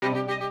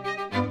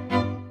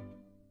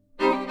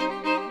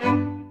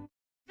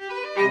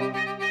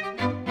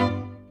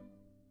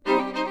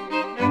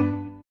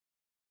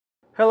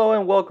Hello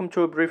and welcome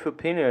to A Brief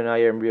Opinion.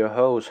 I am your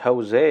host,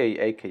 Jose,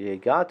 aka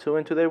Gato,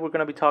 and today we're going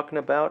to be talking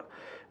about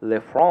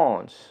La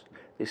France.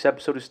 This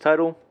episode is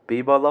titled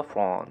Viva la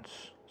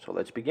France. So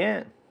let's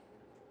begin.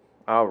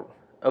 Oh,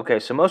 okay,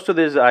 so most of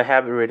this I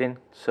have written,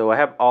 so I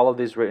have all of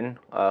this written.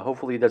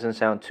 Hopefully, it doesn't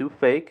sound too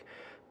fake,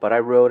 but I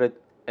wrote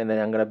it and then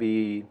I'm going to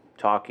be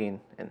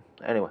talking. And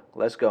anyway,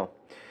 let's go.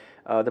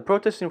 The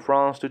protest in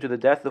France due to the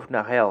death of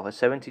Nahel, a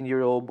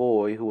 17-year-old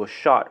boy who was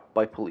shot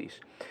by police.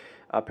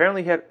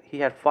 Apparently, he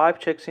had five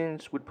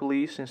check-ins with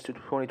police since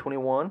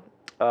 2021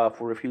 for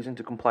refusing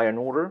to comply an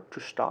order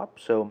to stop.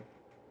 So,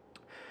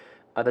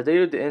 at the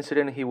date of the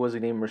incident, he was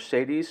in a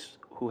Mercedes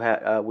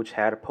which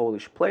had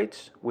Polish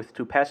plates with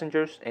two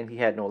passengers, and he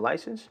had no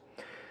license.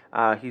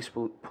 His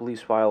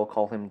police file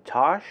called him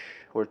Tosh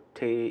or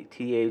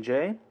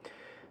TAJ.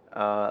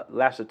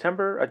 Last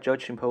September, a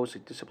judge imposed a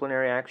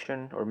disciplinary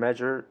action or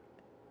measure,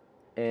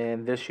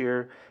 and this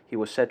year he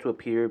was set to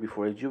appear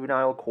before a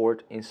juvenile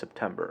court in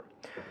September.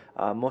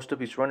 Most of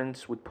his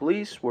run-ins with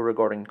police were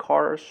regarding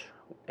cars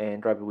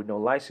and driving with no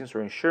license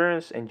or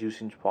insurance and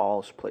using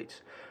false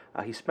plates.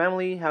 His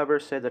family, however,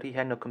 said that he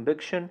had no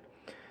conviction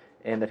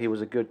and that he was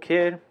a good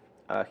kid.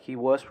 He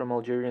was from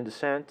Algerian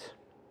descent.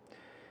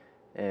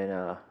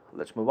 And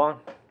let's move on.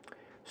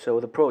 So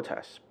the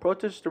protests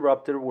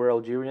erupted where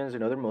Algerians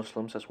and other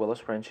Muslims, as well as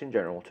French in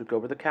general, took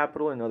over the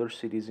capital and other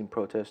cities in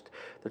protest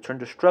that turned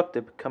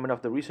destructive coming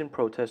off the recent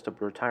protest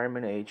of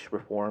retirement age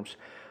reforms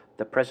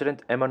that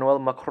President Emmanuel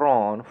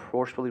Macron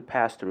forcefully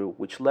passed through,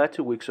 which led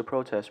to weeks of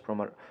protest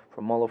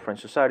from all of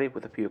French society,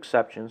 with a few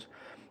exceptions.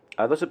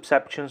 Those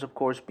exceptions, of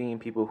course, being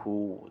people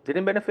who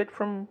didn't benefit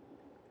from,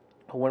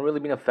 who weren't really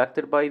being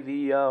affected by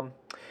the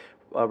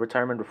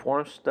retirement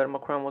reforms that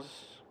Macron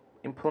was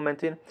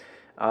implementing.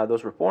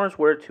 Those reforms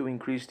were to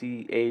increase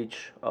the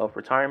age of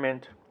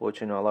retirement,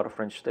 which a lot of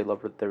French they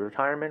love their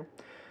retirement.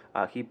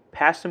 He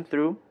passed them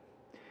through,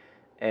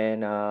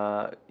 and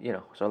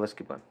so let's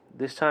keep going.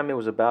 This time it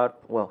was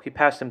about he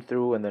passed them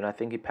through, and then I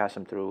think he passed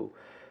them through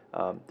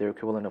their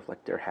equivalent of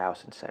like their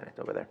House and Senate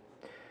over there,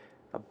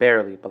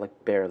 barely, but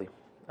like barely.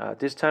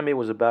 This time it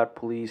was about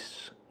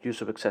police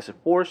use of excessive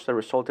force that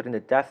resulted in the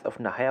death of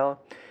Nahel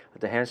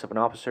at the hands of an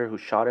officer who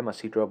shot him as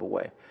he drove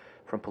away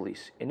from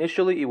police.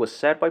 Initially, it was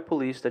said by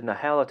police that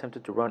Nahel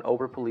attempted to run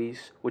over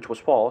police, which was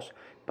false,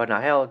 but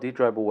Nahel did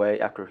drive away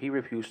after he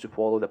refused to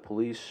follow the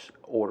police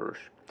orders.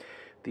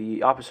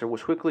 The officer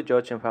was quickly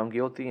judged and found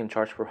guilty and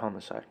charged for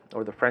homicide,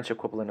 or the French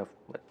equivalent of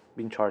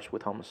being charged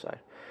with homicide.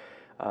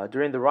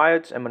 During the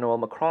riots, Emmanuel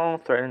Macron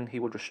threatened he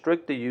would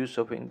restrict the use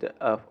of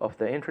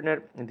the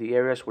internet in the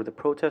areas where the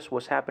protest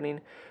was happening.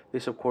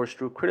 This, of course,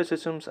 drew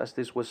criticisms as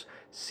this was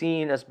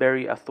seen as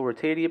very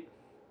authoritarian.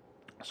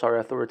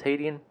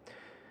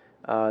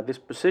 This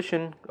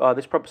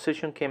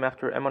proposition came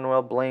after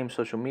Emmanuel blamed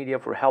social media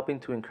for helping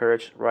to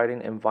encourage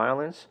rioting and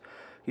violence.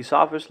 His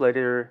office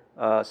later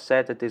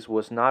said that this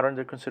was not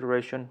under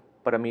consideration,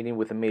 but a meeting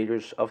with the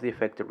mayors of the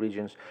affected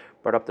regions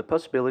brought up the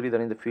possibility that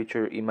in the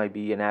future it might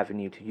be an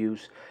avenue to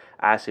use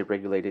as a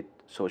regulated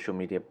social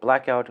media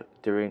blackout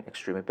during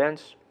extreme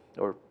events,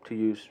 or to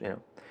use,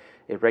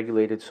 a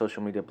regulated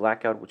social media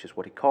blackout, which is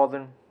what he called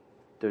them,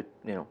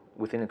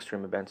 within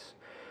extreme events.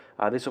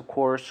 This, of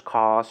course,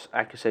 caused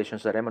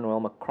accusations that Emmanuel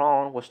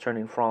Macron was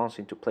turning France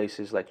into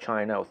places like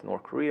China or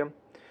North Korea.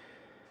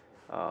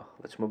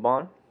 Let's move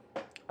on.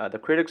 The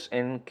critics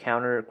and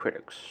counter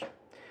critics.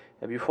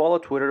 If you follow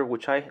Twitter,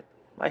 which I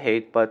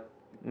hate, but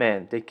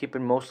man, they keep it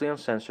mostly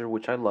uncensored,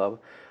 which I love,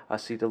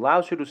 as it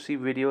allows you to see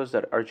videos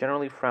that are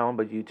generally frowned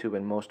by YouTube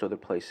and most other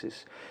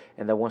places,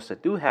 and the ones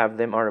that do have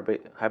them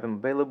have them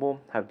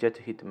available have yet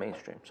to hit the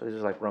mainstream. So this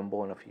is like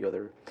Rumble and a few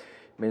other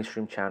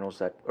mainstream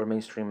channels or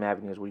mainstream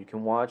avenues where you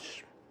can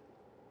watch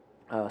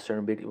we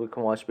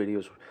can watch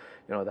videos,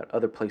 that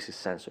other places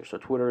censor. So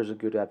Twitter is a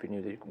good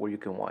avenue where you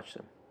can watch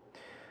them.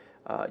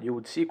 You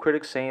would see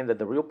critics saying that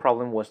the real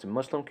problem was the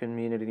Muslim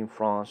community in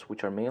France,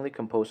 which are mainly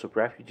composed of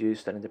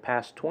refugees that in the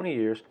past 20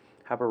 years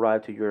have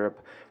arrived to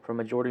Europe from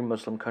majority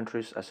Muslim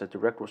countries as a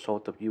direct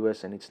result of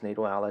U.S. and its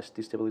NATO allies'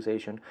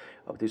 destabilization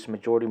of these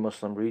majority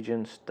Muslim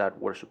regions that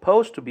were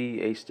supposed to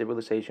be a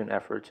stabilization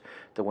effort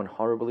that went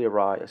horribly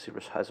awry as it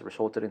has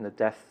resulted in the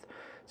deaths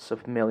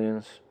of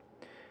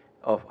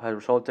has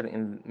resulted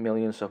in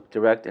millions of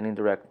direct and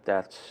indirect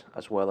deaths,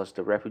 as well as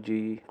the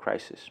refugee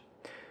crisis.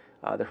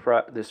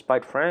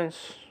 Despite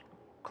France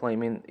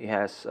claiming it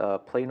has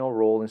played no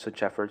role in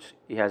such efforts,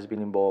 it has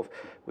been involved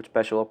with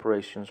special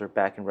operations or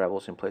backing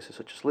rebels in places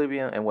such as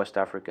Libya and West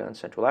Africa and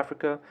Central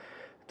Africa,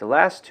 the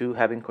last two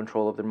having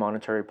control of their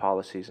monetary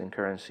policies and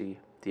currency,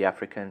 the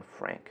African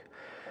franc.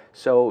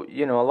 So,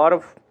 a lot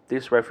of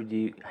this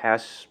refugee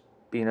has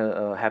been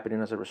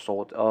happening as a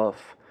result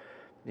of,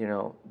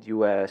 the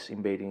U.S.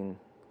 invading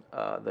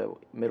the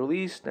Middle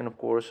East and, of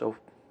course, of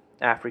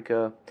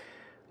Africa,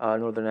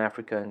 Northern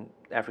Africa, and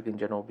Africa in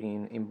general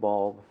being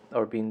involved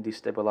or being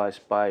destabilized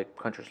by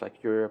countries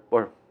like Europe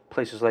or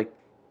places like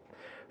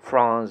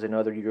France and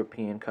other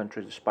European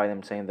countries, despite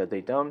them saying that they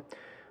don't.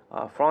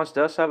 France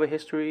does have a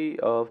history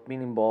of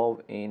being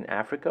involved in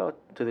Africa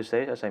to this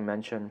day, as I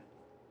mentioned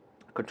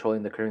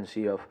controlling the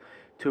currency of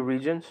two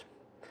regions.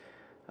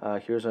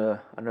 Here's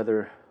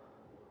another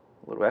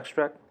little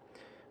extract,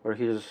 or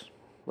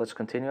let's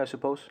continue, I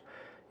suppose.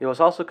 It was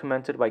also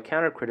commented by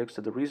counter-critics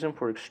that the reason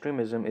for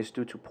extremism is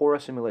due to poor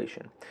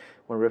assimilation.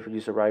 When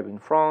refugees arrive in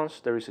France,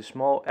 there is a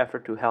small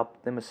effort to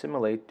help them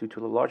assimilate due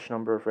to the large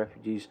number of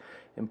refugees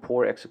and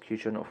poor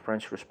execution of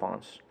French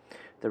response.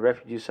 The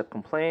refugees have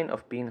complained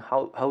of being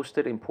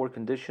hosted in poor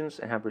conditions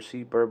and have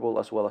received verbal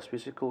as well as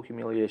physical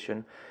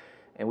humiliation.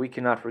 And we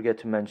cannot forget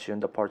to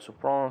mention the parts of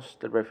France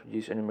that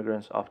refugees and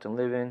immigrants often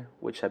live in,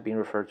 which have been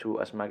referred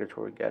to as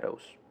migratory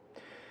ghettos.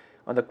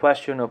 On the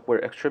question of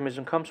where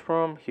extremism comes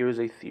from, here is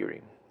a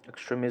theory.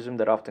 Extremism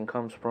that often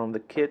comes from the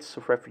kids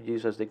of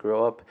refugees as they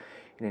grow up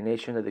in a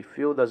nation that they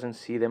feel doesn't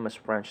see them as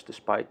French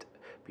despite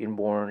being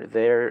born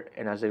there,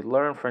 and as they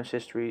learn French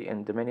history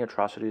and the many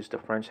atrocities the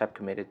French have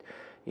committed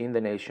in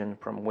the nation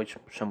from which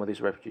some of these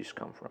refugees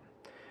come from.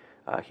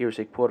 Here's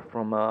a quote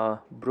from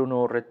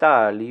Bruno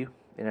Retali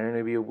in an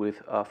interview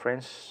with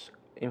France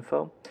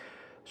Info.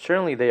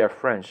 Certainly they are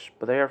French,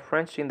 but they are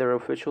French in their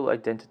official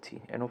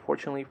identity, and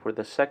unfortunately for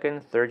the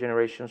second, third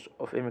generations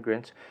of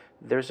immigrants,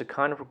 there's a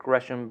kind of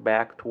regression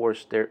back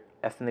towards their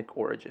ethnic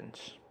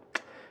origins.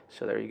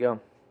 So there you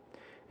go.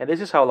 And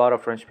this is how a lot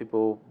of French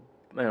people,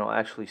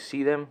 actually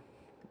see them.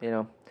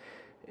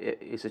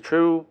 Is it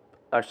true?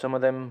 Are some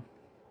of them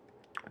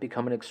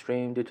becoming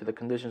extreme due to the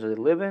conditions that they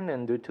live in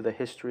and due to the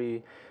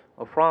history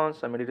of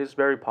France? I mean, it is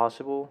very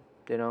possible.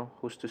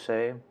 Who's to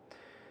say?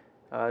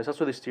 It's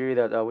also this theory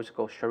that what's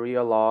called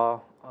Sharia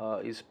law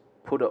is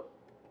put up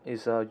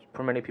is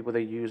for many people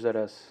they use that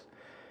as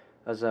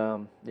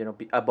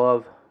be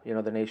above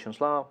the nation's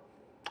law.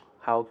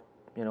 How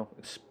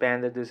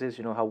expanded this is.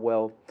 How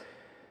well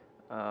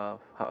how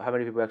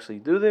many people actually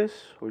do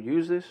this or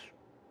use this.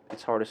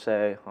 It's hard to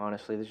say,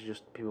 honestly. This is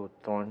just people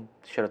throwing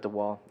shit at the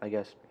wall, I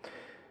guess.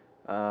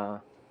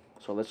 So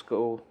let's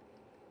go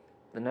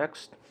the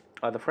next.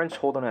 The French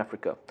hold on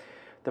Africa.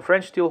 The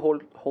French still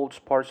holds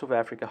parts of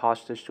Africa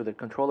hostage to the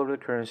control of the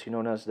currency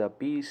known as the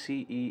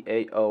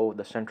BCEAO,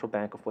 the Central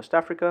Bank of West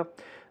Africa,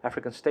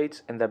 African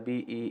States, and the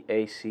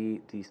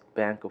BEAC, the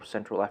Bank of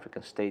Central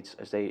African States,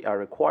 as they are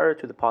required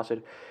to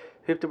deposit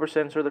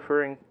 50% of the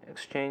foreign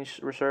exchange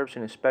reserves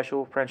in a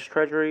special French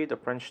treasury. The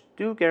French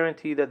do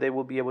guarantee that they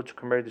will be able to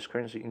convert this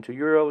currency into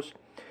euros.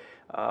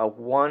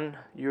 1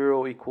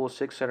 euro equals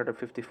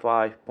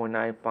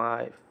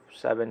 655.957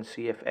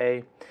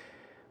 CFA.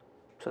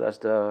 So that's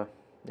the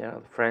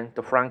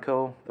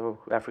franco, the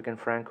African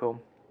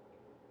franco.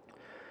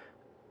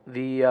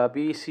 The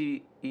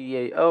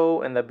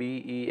BCEAO and the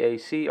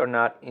BEAC are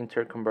not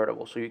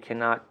interconvertible, so you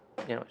cannot,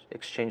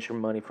 exchange your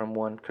money from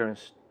one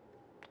currency,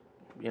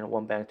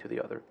 one bank to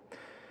the other.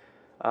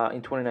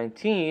 In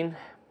 2019,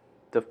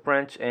 the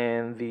French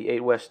and the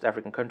 8 West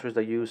African countries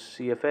that use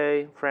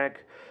CFA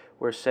franc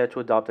were set to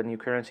adopt a new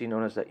currency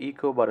known as the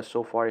ECO, but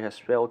so far it has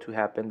failed to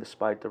happen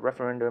despite the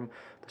referendum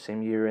the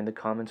same year in the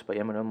comments by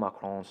Emmanuel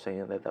Macron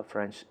saying that the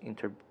French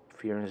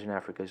interference in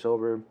Africa is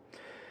over.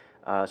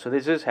 So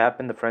this has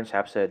happened. The French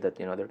have said that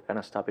they're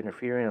gonna stop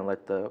interfering and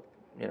let the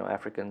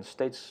African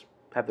states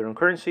have their own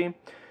currency.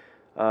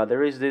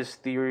 There is this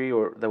theory,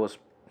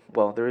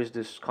 there is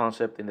this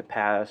concept in the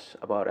past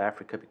about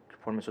Africa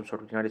forming some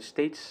sort of United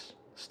States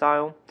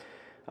style.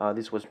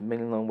 This was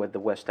mainly known with the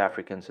West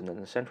Africans and then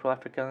the Central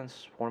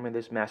Africans forming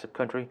this massive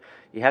country.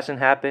 It hasn't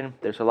happened.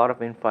 There's a lot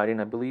of infighting.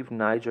 I believe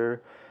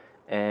Niger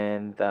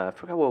and I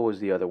forgot what was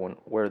the other one,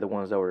 were the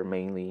ones that were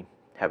mainly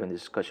having the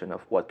discussion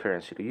of what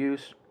currency to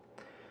use.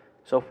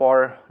 So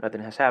far,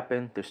 nothing has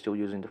happened. They're still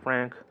using the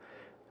franc.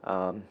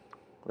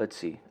 Let's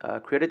see.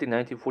 Created in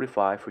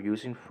 1945 for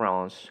use in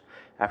France,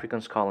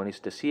 African colonies,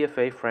 the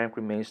CFA franc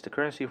remains the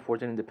currency of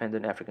 14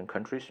 independent African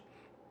countries.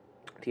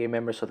 The 8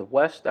 members of the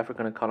West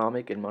African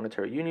Economic and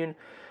Monetary Union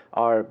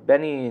are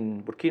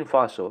Benin, Burkina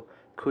Faso,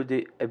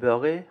 Côte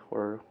d'Ivoire,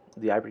 or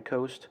the Ivory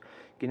Coast,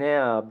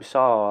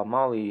 Guinea-Bissau,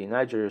 Mali,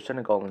 Niger,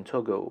 Senegal, and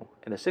Togo.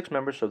 And the 6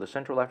 members of the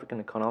Central African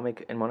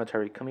Economic and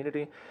Monetary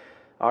Community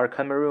are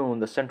Cameroon,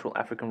 the Central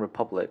African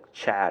Republic,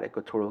 Chad,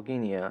 Equatorial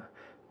Guinea,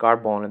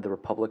 Gabon, and the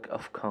Republic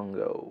of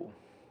Congo.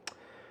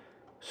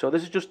 So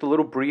this is just a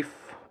little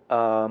brief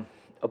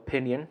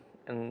opinion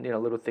and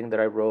little thing that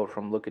I wrote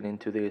from looking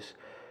into this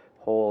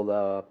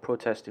whole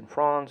protest in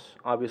France.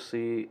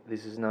 Obviously,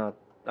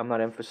 I'm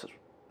not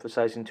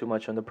emphasizing too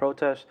much on the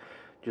protest,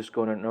 just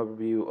going an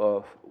overview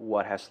of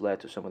what has led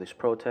to some of these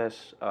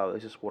protests.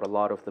 This is what a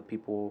lot of the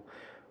people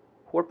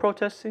who are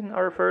protesting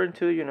are referring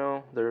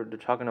to. They're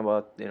talking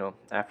about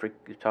Africa.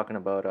 They're talking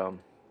about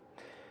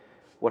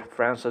what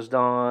France has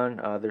done.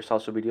 There's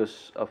also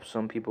videos of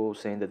some people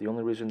saying that the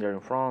only reason they're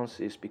in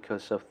France is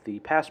because of the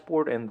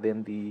passport and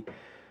then the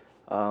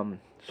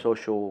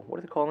social, what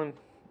do they call them?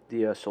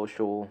 The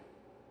social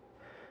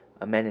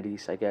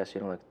amenities, I guess,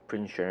 like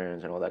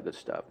insurance and all that good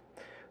stuff.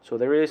 So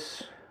there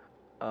is,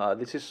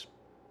 this is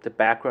the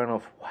background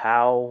of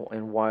how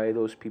and why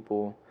those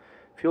people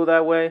feel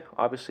that way.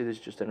 Obviously, this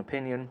is just an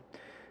opinion.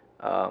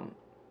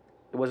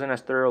 It wasn't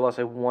as thorough as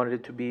I wanted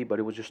it to be, but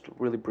it was just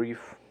really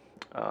brief.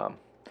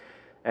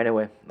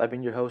 Anyway, I've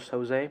been your host,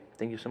 Jose.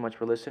 Thank you so much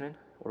for listening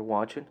or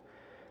watching,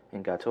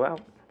 and Gato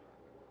out.